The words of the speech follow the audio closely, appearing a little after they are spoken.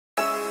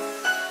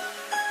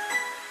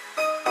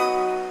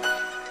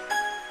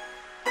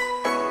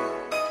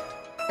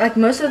like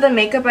most of the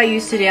makeup I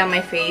used today on my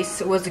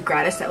face was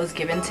Gratis that was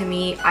given to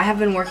me. I have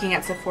been working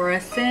at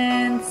Sephora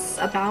since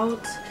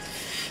about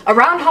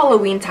around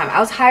Halloween time.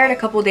 I was hired a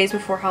couple days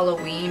before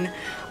Halloween.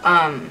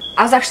 I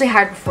was actually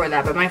hired before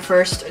that, but my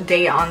first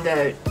day on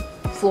the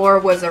floor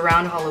was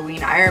around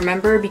Halloween. I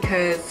remember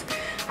because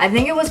I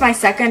think it was my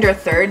second or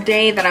third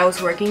day that I was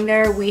working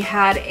there. We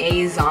had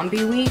a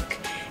zombie week,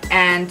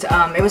 and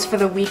it was for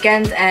the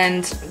weekend,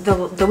 and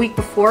the week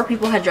before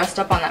people had dressed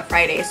up on that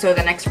Friday, so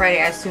the next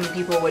Friday I assumed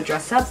people would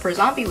dress up for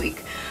zombie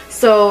week.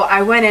 So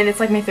I went in, it's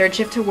like my third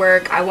shift to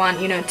work. I want,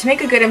 you know, to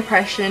make a good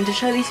impression, to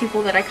show these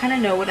people that I kind of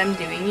know what I'm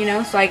doing, you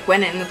know. So I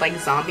went in with like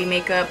zombie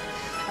makeup,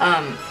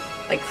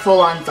 like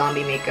full-on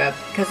zombie makeup,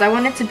 because I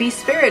wanted to be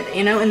spirit,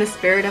 you know, in the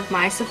spirit of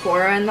my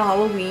Sephora and the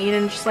Halloween,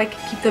 and just like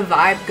keep the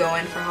vibe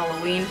going for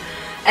Halloween.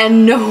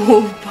 And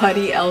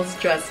nobody else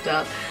dressed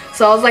up.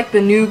 So I was like the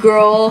new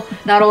girl.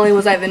 Not only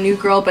was I the new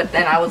girl, but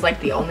then I was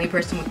like the only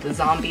person with the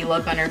zombie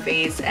look on her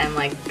face, and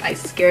like I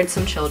scared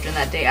some children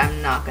that day,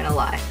 I'm not gonna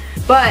lie.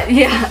 But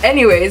yeah,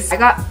 anyways, I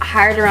got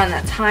hired around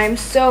that time,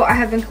 so I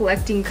have been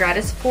collecting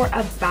Gratis for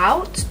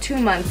about 2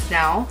 months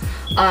now.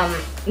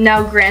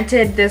 Now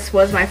granted, this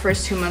was my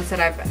first 2 months that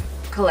I've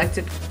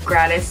collected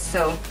Gratis,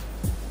 so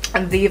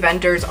the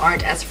vendors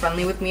aren't as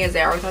friendly with me as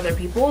they are with other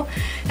people.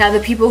 Now the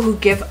people who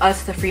give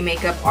us the free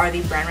makeup are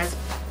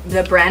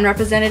the brand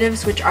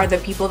representatives, which are the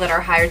people that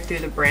are hired through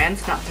the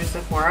brands, not through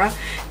Sephora.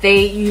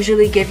 They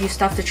usually give you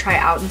stuff to try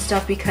out and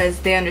stuff because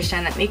they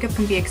understand that makeup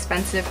can be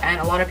expensive,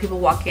 and a lot of people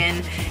walk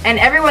in and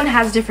everyone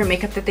has different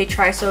makeup that they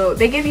try, so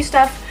they give you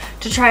stuff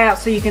to try out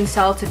so you can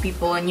sell to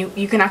people, and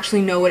you can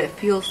actually know what it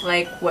feels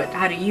like,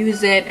 how to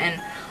use it,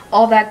 and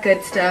all that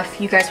good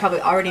stuff. You guys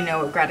probably already know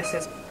what Gratis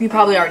is. You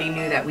probably already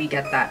knew that we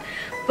get that.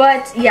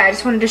 But yeah, I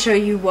just wanted to show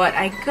you what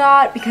I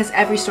got because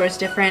every store is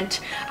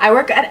different. I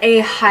work at a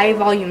high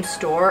volume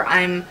store.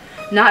 I'm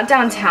not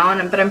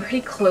downtown, but I'm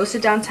pretty close to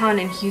downtown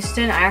in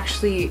Houston. I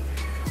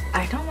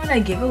don't want to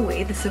give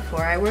away the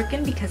Sephora I work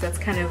in because that's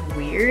kind of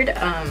weird.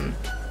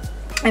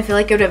 I feel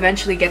like it would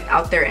eventually get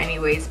out there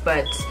anyways,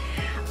 but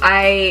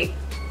I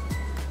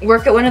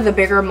work at one of the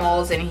bigger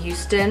malls in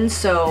Houston,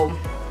 so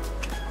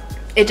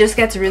it just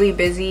gets really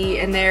busy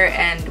in there,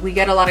 and we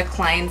get a lot of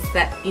clients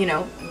that, you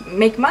know,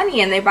 make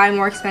money and they buy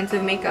more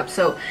expensive makeup.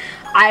 So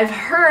I've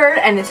heard,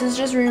 and this is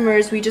just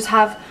rumors, we just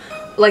have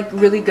like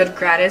really good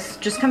Gratis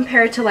just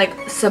compared to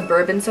like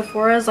suburban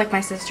Sephoras. Like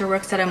my sister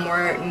works at a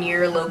more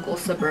near local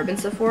suburban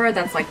Sephora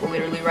that's like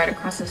literally right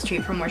across the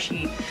street from where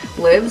she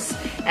lives,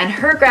 and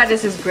her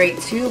Gratis is great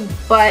too,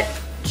 but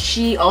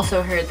she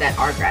also heard that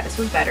our Gratis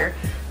was better.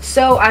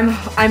 So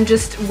I'm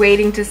just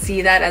waiting to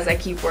see that as I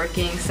keep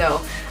working. So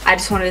I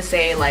just wanted to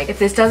say, like, if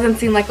this doesn't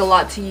seem like a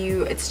lot to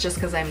you, it's just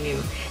because I'm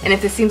new. And if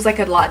this seems like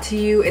a lot to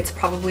you, it's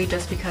probably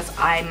just because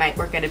I might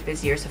work at a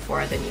busier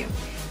Sephora than you,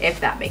 if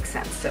that makes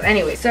sense. So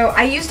anyway, so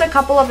I used a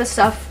couple of the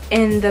stuff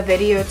in the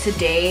video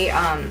today.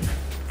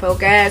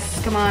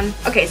 Focus, come on.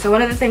 Okay, so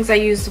one of the things I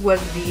used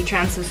was the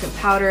translucent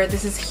powder.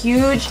 This is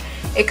huge.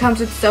 It comes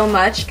with so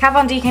much. Kat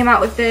Von D came out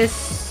with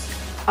this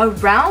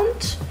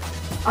around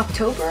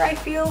October, I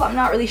feel. I'm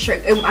not really sure.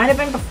 It might have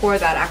been before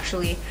that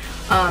actually.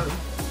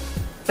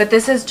 But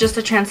this is just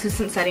a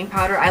translucent setting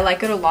powder. I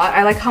like it a lot.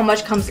 I like how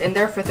much comes in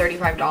there for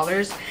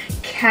 $35.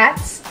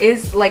 Kat's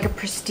is like a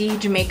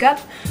prestige makeup,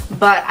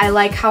 but I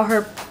like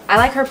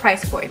her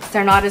price points.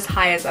 They're not as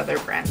high as other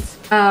brands.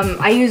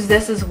 I use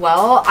this as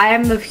well. I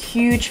am a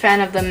huge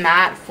fan of the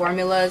matte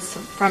formulas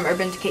from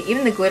Urban Decay,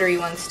 even the glittery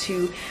ones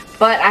too,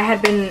 but I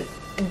had been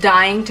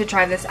dying to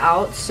try this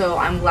out, so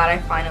I'm glad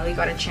I finally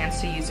got a chance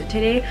to use it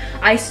today.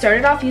 I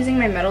started off using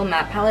my metal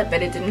matte palette,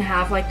 but it didn't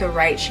have like the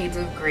right shades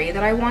of gray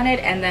that I wanted,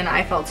 and then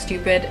I felt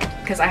stupid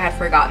because I had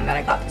forgotten that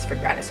I got this for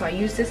Gratis. So I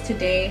used this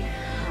today.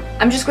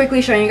 I'm just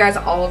quickly showing you guys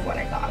all of what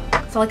I got.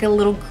 It's like a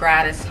little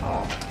Gratis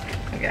haul,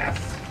 I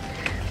guess.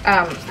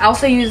 I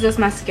also use this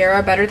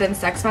mascara, Better Than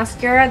Sex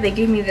mascara. They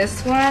gave me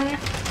this one.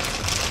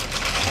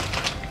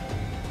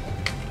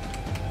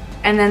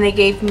 And then they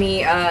gave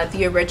me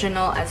the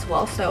original as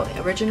well, so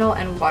original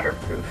and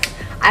waterproof.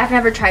 I've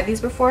never tried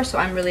these before, so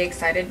I'm really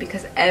excited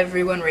because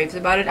everyone raves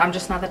about it. I'm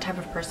just not the type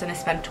of person to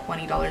spend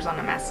 $20 on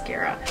a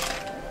mascara.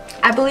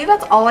 I believe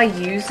that's all I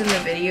used in the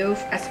video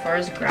as far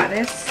as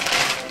Gratis.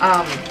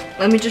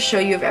 Let me just show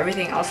you of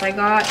everything else I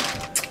got.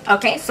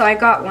 Okay, so I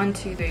got 5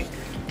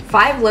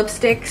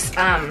 lipsticks,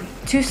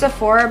 2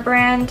 Sephora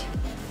brand,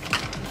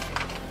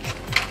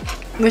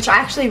 which I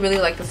actually really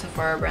like the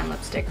Sephora brand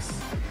lipsticks.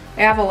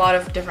 They have a lot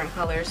of different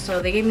colors.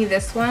 So they gave me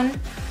this one.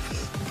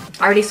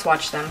 I already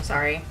swatched them,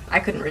 sorry.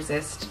 I couldn't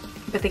resist.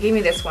 But they gave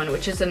me this one,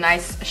 which is a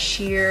nice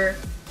sheer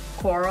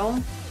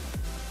coral.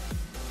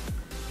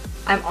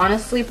 I'm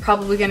honestly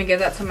probably going to give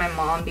that to my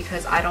mom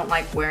because I don't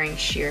like wearing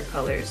sheer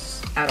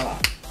colors at all.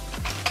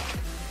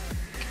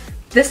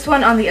 This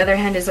one, on the other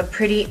hand, is a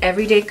pretty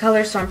everyday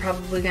color, so I'm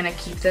probably going to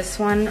keep this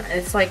one.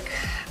 It's like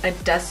a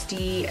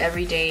dusty,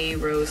 everyday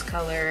rose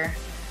color.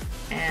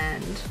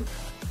 And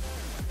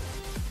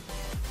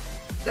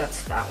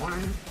that's that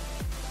one.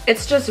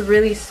 It's just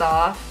really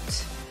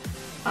soft,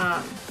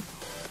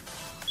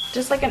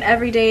 just like an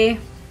everyday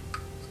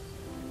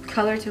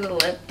color to the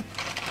lip.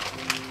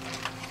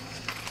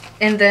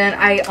 And then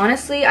I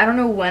don't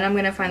know when I'm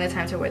gonna find the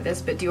time to wear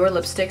this, but Dior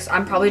lipsticks,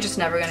 I'm probably just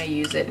never gonna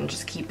use it and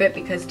just keep it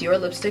because Dior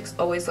lipsticks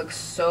always look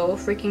so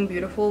freaking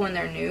beautiful when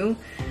they're new.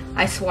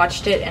 I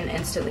swatched it and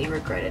instantly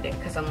regretted it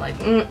because I'm like,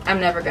 I'm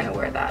never gonna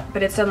wear that.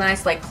 But it's a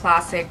nice like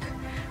classic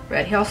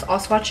red. Here, I'll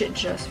swatch it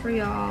just for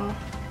y'all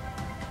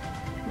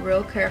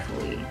real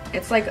carefully.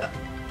 It's like,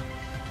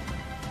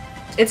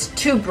 it's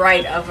too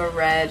bright of a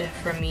red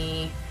for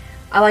me.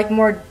 I like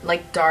more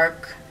like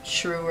dark,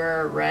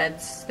 truer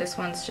reds. This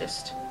one's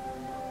just,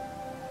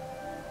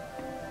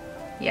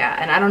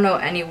 yeah, and I don't know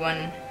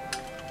anyone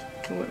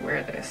who would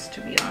wear this,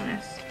 to be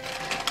honest.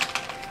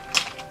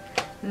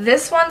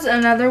 This one's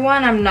another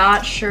one I'm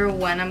not sure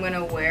when I'm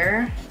gonna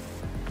wear.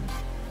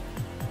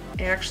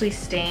 It actually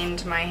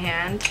stained my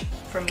hand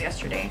from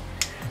yesterday.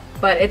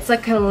 But it's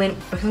like the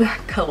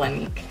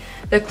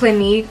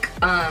Clinique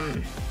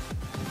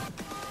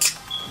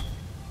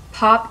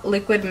Pop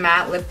Liquid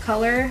Matte Lip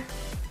Color.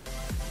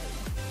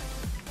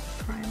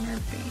 Primer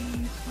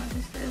base, what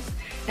is this?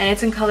 And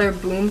it's in color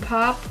Boom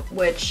Pop,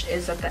 which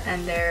is at the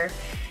end there.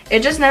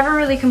 It just never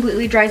really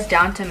completely dries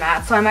down to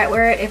matte, so I might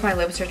wear it if my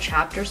lips are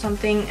chapped or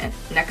something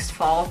next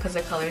fall because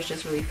the color is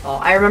just really fall.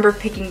 I remember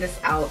picking this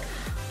out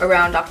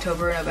around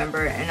October or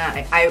November, and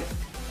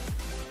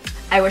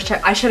I wish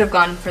I should have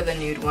gone for the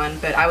nude one,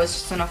 but I was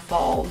just in a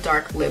fall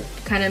dark lip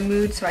kind of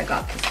mood, so I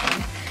got this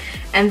one.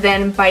 And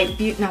then what's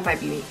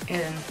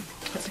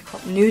it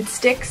called? Nude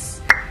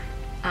Sticks.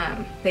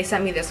 They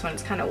sent me this one.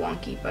 It's kind of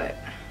wonky, but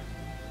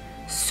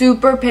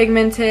super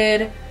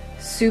pigmented,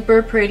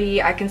 super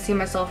pretty. I can see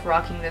myself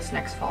rocking this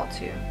next fall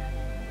too.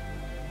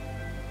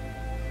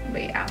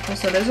 But yeah,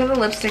 so those are the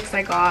lipsticks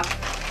I got.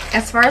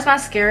 As far as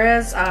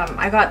mascaras,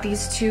 I got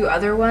these two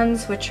other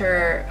ones, which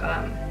are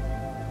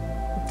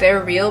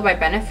They're Real by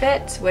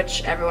Benefit,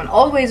 which everyone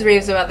always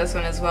raves about this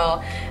one as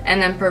well. And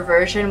then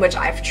Perversion, which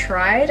I've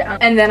tried.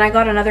 And then I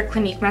got another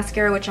Clinique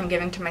mascara, which I'm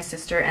giving to my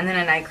sister. And then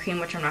a night cream,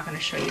 which I'm not going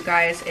to show you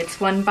guys. It's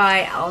one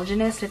by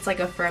Algenist. It's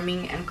like a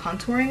firming and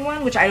contouring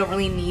one, which I don't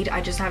really need.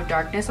 I just have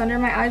darkness under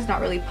my eyes,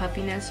 not really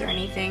puffiness or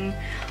anything.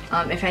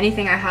 If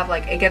anything, I have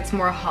like, it gets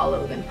more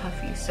hollow than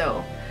puffy.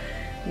 So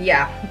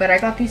yeah, but I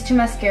got these two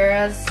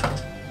mascaras.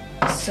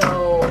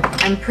 So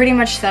I'm pretty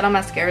much set on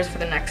mascaras for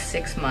the next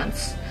 6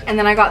 months. And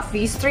then I got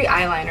these three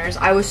eyeliners.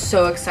 I was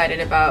so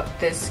excited about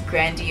this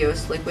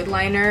Grandiose liquid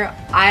liner.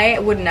 I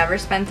would never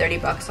spend 30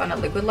 bucks on a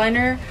liquid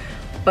liner,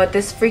 but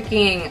this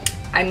freaking,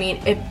 I mean,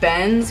 it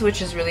bends,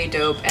 which is really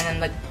dope, and then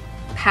the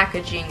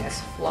packaging is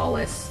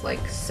flawless,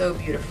 like so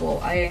beautiful.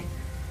 I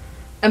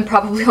am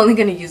probably only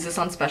going to use this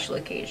on special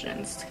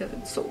occasions because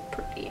it's so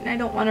pretty, and I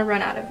don't want to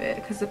run out of it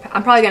because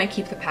I'm probably going to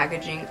keep the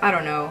packaging. I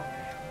don't know.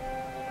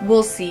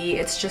 We'll see.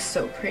 It's just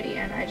so pretty,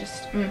 and I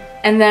just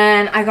And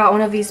then I got one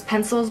of these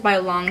pencils by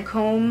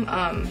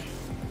Lancome.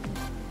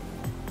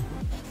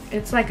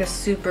 It's like a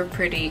super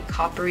pretty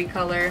coppery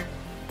color,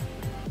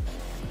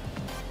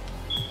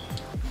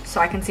 so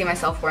I can see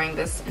myself wearing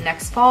this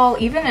next fall,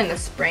 even in the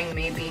spring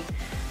maybe.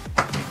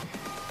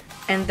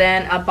 And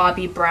then a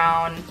Bobbi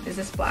Brown, is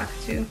this black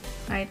too?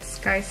 Night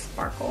Sky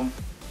Sparkle.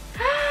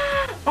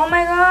 Oh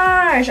my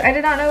gosh, I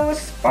did not know it was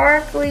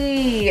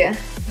sparkly.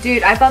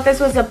 Dude, I thought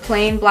this was a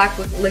plain black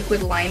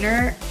liquid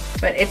liner,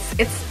 but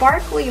it's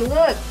sparkly,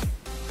 look.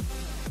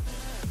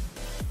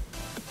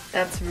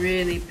 That's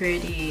really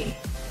pretty.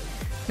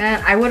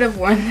 Man, I would have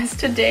worn this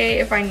today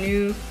if I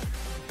knew.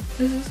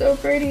 This is so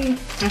pretty.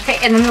 Okay,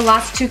 and then the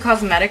last two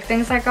cosmetic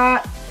things I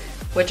got,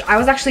 which I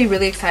was actually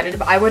really excited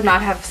about. I would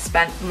not have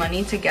spent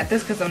money to get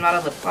this because I'm not a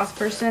lip gloss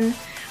person,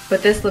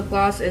 but this lip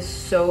gloss is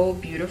so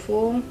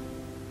beautiful.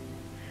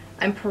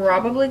 I'm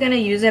probably going to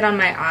use it on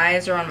my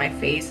eyes or on my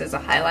face as a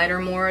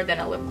highlighter more than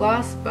a lip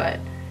gloss, but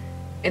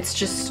it's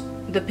just,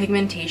 the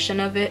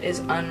pigmentation of it is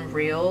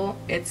unreal.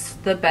 It's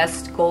the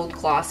best gold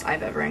gloss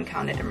I've ever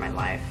encountered in my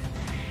life.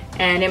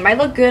 And it might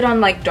look good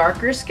on like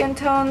darker skin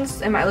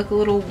tones. It might look a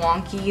little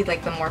wonky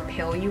like the more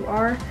pale you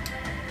are.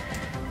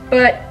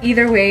 But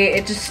either way,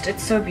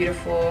 it's so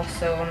beautiful,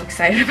 so I'm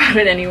excited about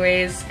it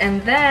anyways. And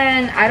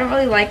then, I don't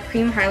really like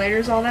cream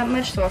highlighters all that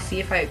much, so I'll see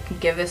if I can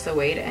give this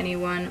away to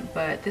anyone.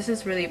 But this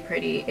is really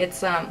pretty.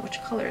 It's,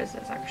 which color is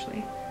this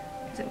actually?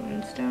 Is it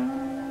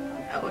Moonstone?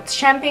 Oh, it's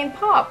Champagne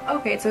Pop.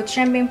 Okay, so it's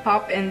Champagne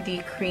Pop in the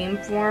cream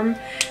form.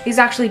 These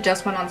actually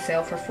just went on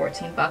sale for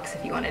 14 bucks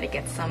if you wanted to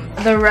get some.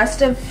 The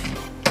rest of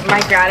my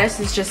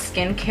Gratis is just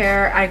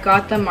skincare. I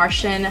got the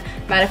Martian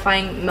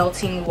Mattifying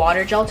Melting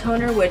Water Gel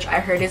Toner, which I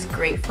heard is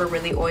great for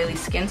really oily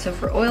skin. So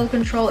for oil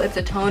control, it's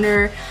a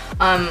toner.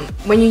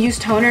 When you use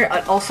toner,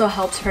 it also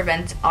helps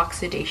prevent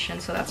oxidation.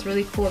 So that's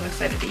really cool. I'm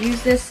excited to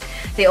use this.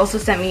 They also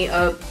sent me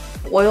a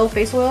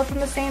face oil from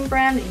the same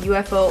brand,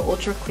 UFO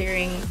Ultra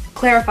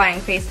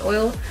Clarifying Face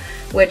Oil,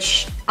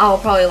 which I'll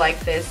probably like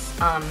this.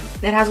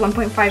 It has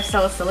 1.5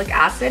 salicylic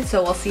acid,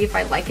 so we'll see if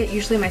I like it.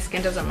 Usually my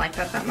skin doesn't like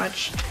that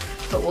much,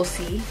 but we'll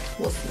see.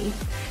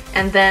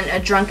 And then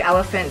a Drunk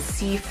Elephant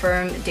C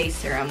Firm Day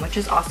Serum, which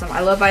is awesome. I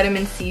love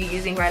vitamin C,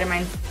 using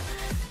vitamin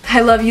I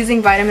love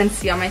using vitamin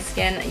C on my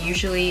skin.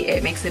 Usually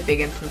it makes a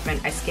big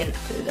improvement. My skin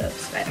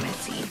loves vitamin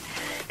C.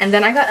 And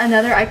then I got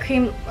another eye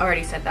cream,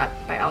 already said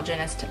that, by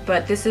Algenist,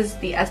 but this is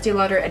the Estee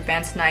Lauder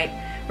Advanced Night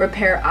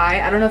Repair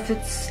Eye. I don't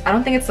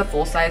think it's the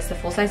full size. The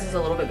full size is a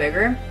little bit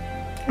bigger,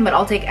 but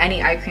I'll take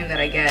any eye cream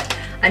that I get.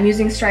 I'm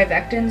using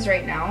Strivectins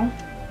right now.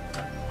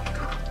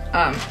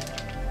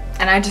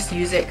 And I just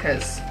use it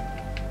because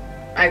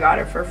I got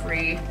it for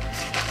free.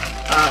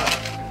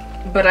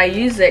 But I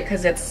use it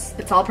because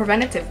it's all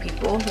preventative,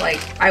 people. Like,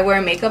 I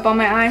wear makeup on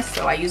my eyes,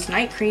 so I use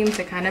night cream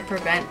to kind of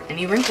prevent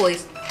any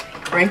wrinkles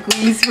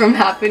from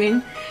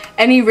happening.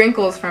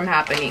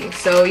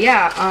 So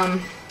yeah,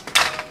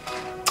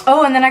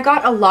 oh, and then I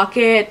got a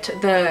Locket,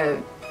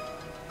 the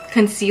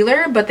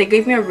concealer, but they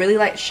gave me a really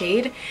light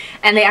shade,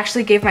 and they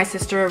actually gave my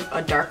sister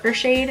a darker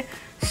shade,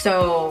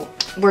 so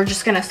we're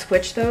just gonna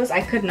switch those.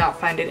 I could not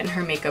find it in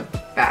her makeup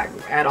bag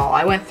at all.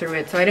 I went through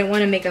it, so I didn't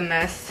want to make a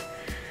mess.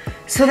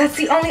 So that's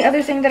the only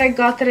other thing that I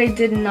got that I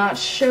did not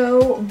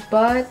show,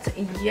 but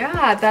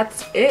yeah,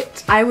 that's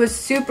it. I was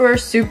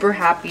super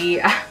happy.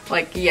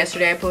 Like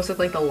yesterday I posted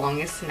like the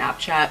longest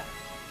Snapchat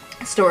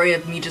story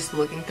of me just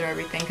looking through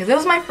everything because it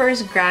was my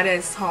first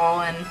Gratis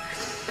haul, and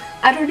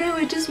I don't know,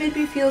 it just made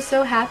me feel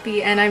so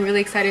happy, and I'm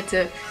really excited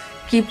to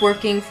keep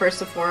working for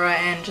Sephora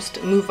and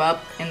just move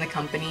up in the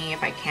company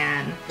if I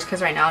can,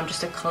 because right now I'm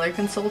just a color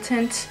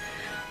consultant.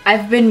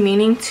 I've been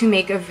meaning to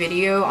make a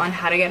video on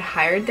how to get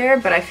hired there,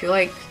 but I feel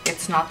like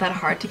it's not that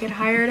hard to get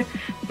hired.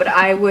 But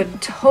I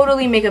would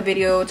totally make a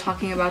video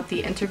talking about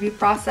the interview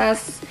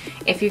process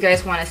if you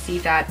guys want to see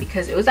that,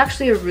 because it was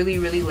actually a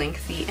really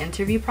lengthy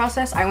interview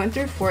process. I went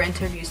through 4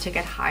 interviews to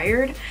get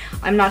hired.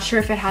 I'm not sure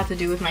if it had to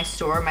do with my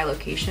store, my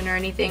location, or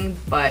anything,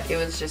 but it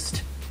was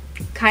just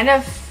kind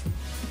of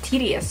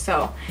tedious.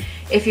 So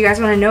if you guys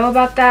want to know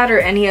about that or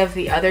any of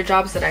the other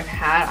jobs that I've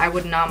had, I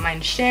would not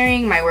mind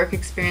sharing my work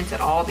experience at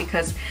all,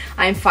 because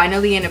I'm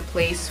finally in a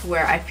place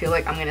where I feel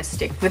like I'm gonna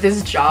stick with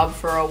this job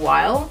for a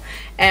while.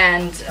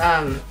 And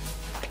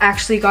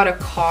actually got a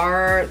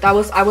car.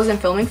 I wasn't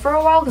filming for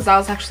a while because I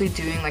was actually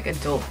doing like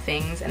adult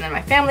things, and then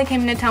my family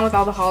came into town with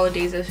all the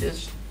holidays. It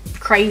was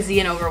crazy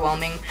and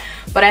overwhelming,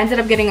 but I ended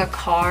up getting a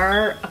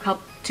car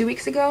 2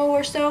 weeks ago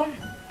or so,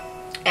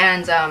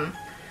 and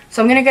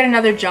so I'm gonna get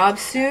another job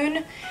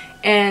soon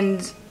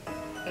and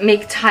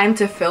make time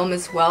to film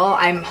as well.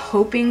 I'm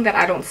hoping that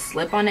I don't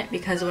slip on it,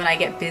 because when I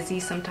get busy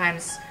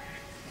sometimes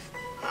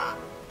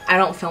I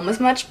don't film as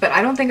much, but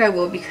I don't think I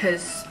will,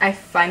 because I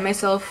find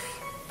myself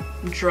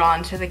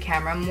drawn to the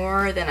camera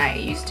more than I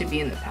used to be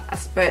in the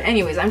past. But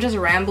anyways, I'm just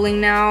rambling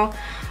now.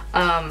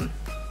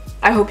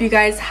 I hope you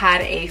guys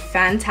had a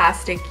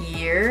fantastic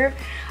year.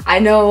 I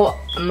know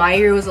my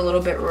year was a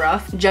little bit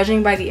rough,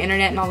 judging by the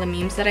internet and all the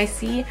memes that I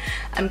see.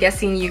 I'm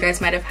guessing you guys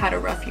might have had a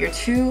rough year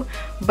too,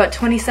 but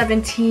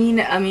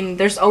 2017, I mean,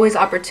 there's always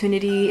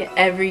opportunity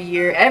every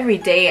year, every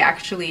day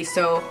actually,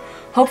 so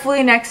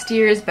hopefully next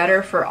year is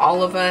better for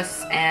all of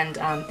us, and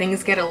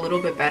things get a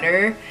little bit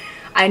better.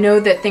 I know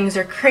that things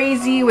are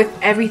crazy with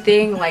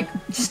everything, like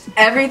just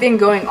everything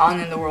going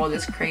on in the world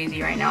is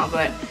crazy right now,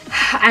 but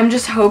I'm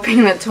just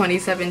hoping that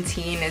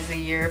 2017 is a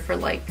year for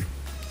like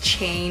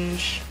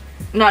change,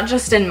 not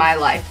just in my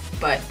life,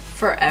 but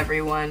for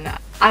everyone.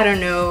 I don't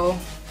know,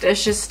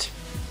 there's just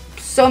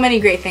so many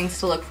great things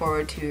to look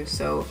forward to,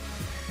 so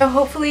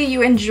hopefully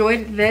you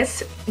enjoyed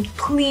this.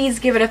 Please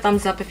give it a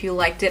thumbs up if you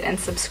liked it, and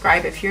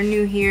subscribe if you're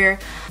new here.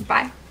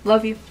 Bye,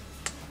 love you.